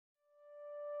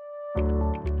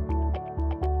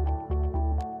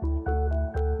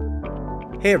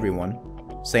Hey everyone,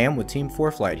 Sam with Team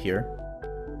ForeFlight here.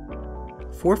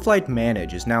 ForeFlight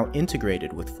Manage is now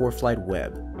integrated with ForeFlight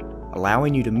Web,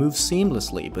 allowing you to move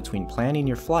seamlessly between planning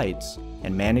your flights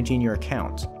and managing your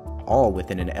account, all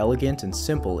within an elegant and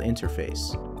simple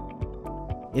interface.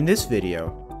 In this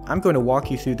video, I'm going to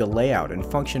walk you through the layout and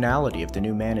functionality of the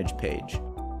new Manage page,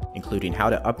 including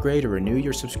how to upgrade or renew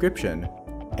your subscription,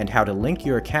 and how to link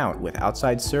your account with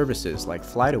outside services like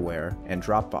FlightAware and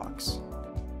Dropbox.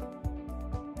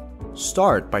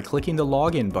 Start by clicking the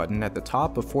Login button at the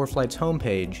top of ForeFlight's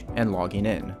homepage and logging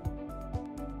in.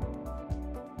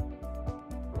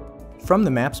 From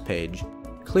the Maps page,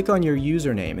 click on your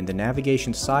username in the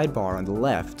navigation sidebar on the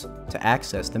left to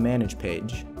access the Manage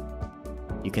page.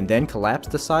 You can then collapse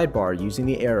the sidebar using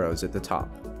the arrows at the top.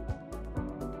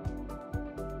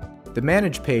 The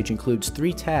Manage page includes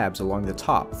 3 tabs along the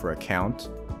top for Account,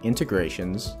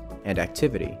 Integrations, and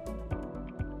Activity.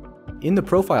 In the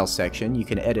Profile section, you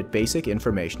can edit basic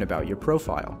information about your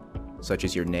profile, such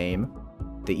as your name,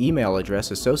 the email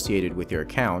address associated with your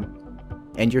account,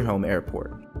 and your home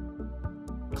airport.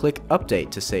 Click Update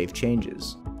to save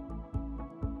changes.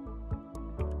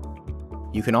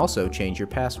 You can also change your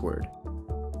password.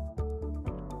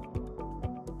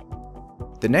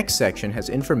 The next section has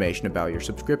information about your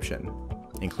subscription,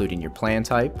 including your plan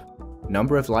type,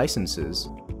 number of licenses,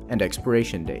 and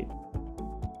expiration date.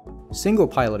 Single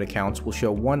pilot accounts will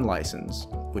show 1 license,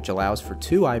 which allows for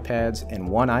 2 iPads and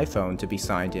 1 iPhone to be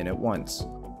signed in at once,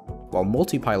 while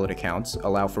multi-pilot accounts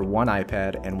allow for 1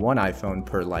 iPad and 1 iPhone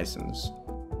per license.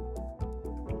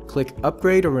 Click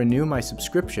Upgrade or Renew My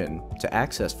Subscription to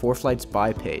access ForeFlight's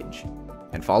Buy page,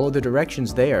 and follow the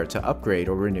directions there to upgrade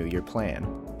or renew your plan.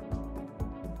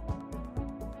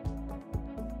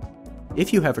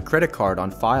 If you have a credit card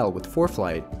on file with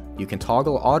ForeFlight, you can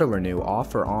toggle auto-renew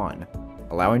off or on,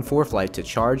 allowing ForeFlight to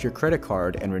charge your credit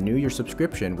card and renew your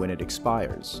subscription when it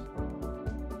expires.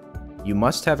 You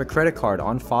must have a credit card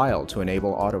on file to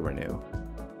enable auto-renew.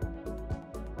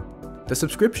 The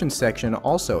subscription section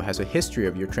also has a history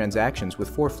of your transactions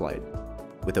with ForeFlight,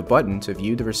 with a button to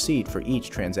view the receipt for each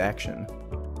transaction.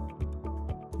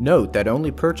 Note that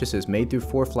only purchases made through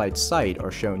ForeFlight's site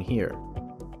are shown here.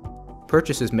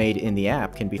 Purchases made in the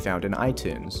app can be found in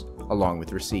iTunes, along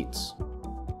with receipts.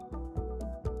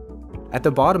 At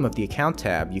the bottom of the Account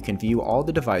tab, you can view all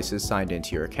the devices signed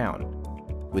into your account,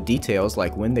 with details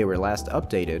like when they were last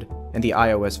updated and the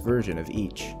iOS version of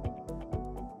each.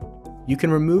 You can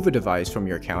remove a device from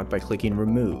your account by clicking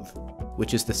Remove,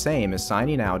 which is the same as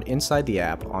signing out inside the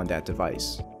app on that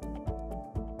device.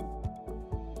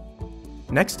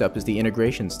 Next up is the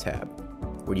Integrations tab,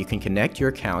 where you can connect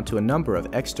your account to a number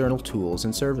of external tools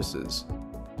and services.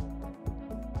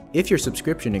 If your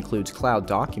subscription includes cloud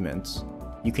documents,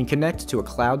 you can connect to a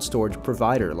cloud storage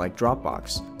provider like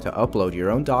Dropbox to upload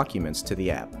your own documents to the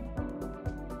app.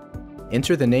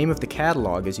 Enter the name of the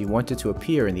catalog as you want it to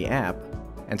appear in the app,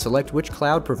 and select which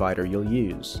cloud provider you'll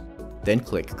use. Then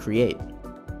click Create.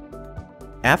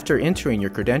 After entering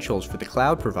your credentials for the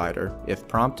cloud provider, if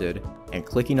prompted, and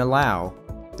clicking Allow,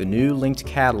 the new linked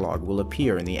catalog will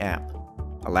appear in the app,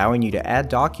 allowing you to add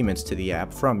documents to the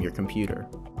app from your computer.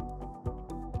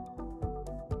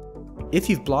 If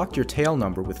you've blocked your tail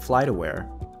number with FlightAware,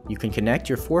 you can connect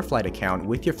your ForeFlight account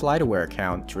with your FlightAware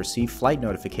account to receive flight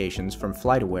notifications from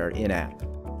FlightAware in-app.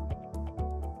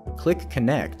 Click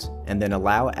Connect and then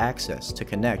allow access to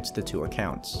connect the 2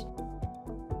 accounts.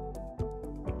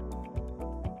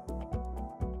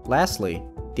 Lastly,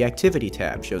 the Activity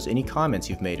tab shows any comments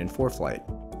you've made in ForeFlight,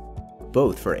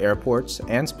 both for airports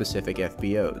and specific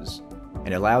FBOs,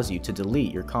 and allows you to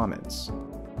delete your comments.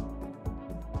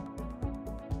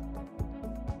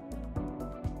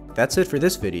 That's it for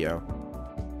this video.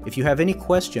 If you have any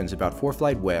questions about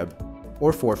ForeFlight Web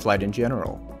or ForeFlight in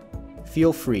general,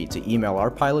 feel free to email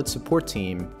our pilot support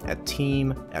team at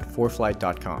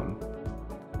team@foreflight.com.